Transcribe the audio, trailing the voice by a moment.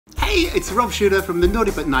Hey, it's Rob Shooter from the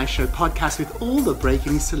Naughty But Nice Show podcast with all the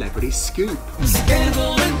breaking celebrity scoop.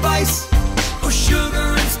 Scandal and vice, or sugar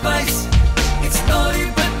and spice. It's Naughty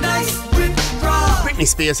But Nice with Rob. Britney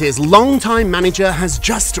Spears' longtime manager has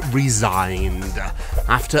just resigned.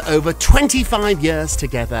 After over 25 years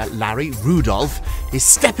together, Larry Rudolph is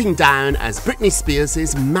stepping down as Britney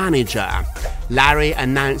Spears' manager. Larry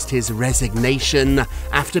announced his resignation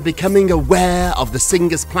after becoming aware of the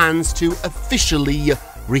singer's plans to officially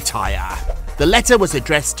retire. The letter was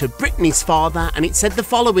addressed to Britney's father and it said the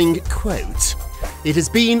following, quote, "It has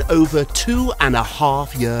been over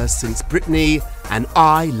 2.5 years since Britney and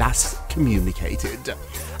I last communicated,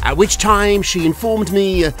 at which time she informed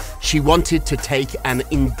me she wanted to take an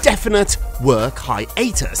indefinite work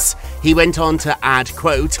hiatus." He went on to add,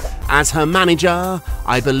 quote, "As her manager,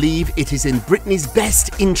 I believe it is in Britney's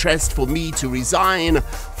best interest for me to resign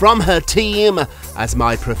from her team as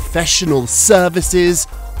my professional services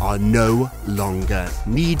are no longer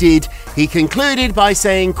needed." He concluded by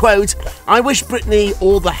saying, quote, "I wish Britney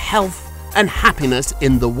all the health and happiness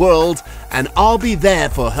in the world, and I'll be there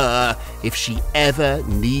for her if she ever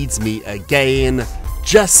needs me again,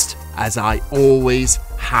 just as I always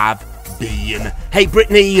have been." Hey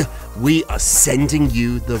Britney, we are sending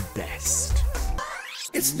you the best.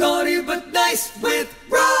 It's Naughty But Nice with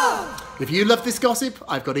Rob. If you love this gossip,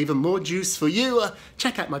 I've got even more juice for you.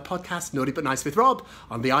 Check out my podcast, Naughty But Nice with Rob,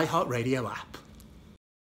 on the iHeartRadio app.